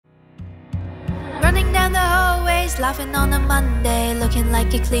always laughing on a Monday, looking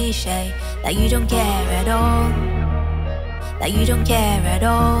like a cliche, like you don't care at all, like you don't care at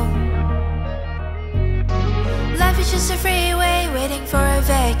all. Life is just a freeway, waiting for a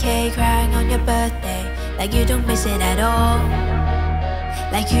vacay, crying on your birthday, like you don't miss it at all,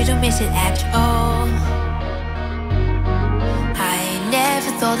 like you don't miss it at all. I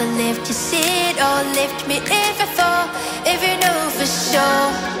never thought I'd live to see it all. Lift me if I fall, if you know for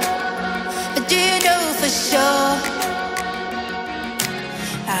sure. But do you know for sure?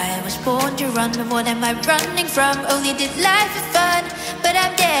 I was born to run, but what am I running from? Only did life for fun, but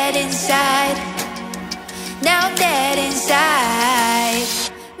I'm dead inside. Now I'm dead inside.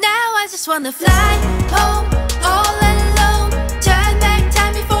 Now I just wanna fly home all alone. Turn back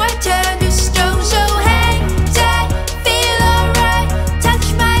time before I turn to stone. So hang tight, feel alright. Touch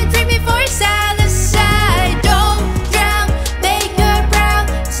my dream before it's out of sight. Don't drown, make her proud.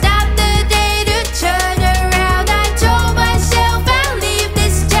 It's not the day to turn around. I told myself I'll leave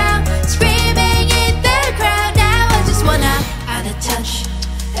this town, screaming in the crowd. Now I just wanna out of touch.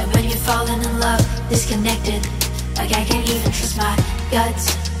 And when you're falling in love, disconnected, like I can't even trust my guts.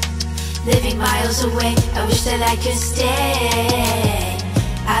 Living miles away, I wish that I could stay.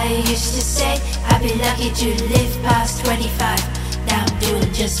 I used to say I'd be lucky to live past 25. Now I'm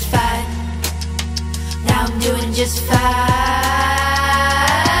doing just fine. Now I'm doing just fine.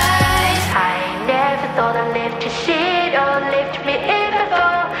 I never thought I'd live to see it all. Lift me if I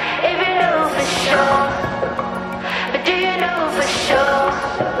fall, if you know for sure. But do you know for sure?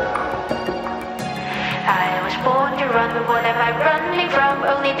 I was born to run, but what am I running from?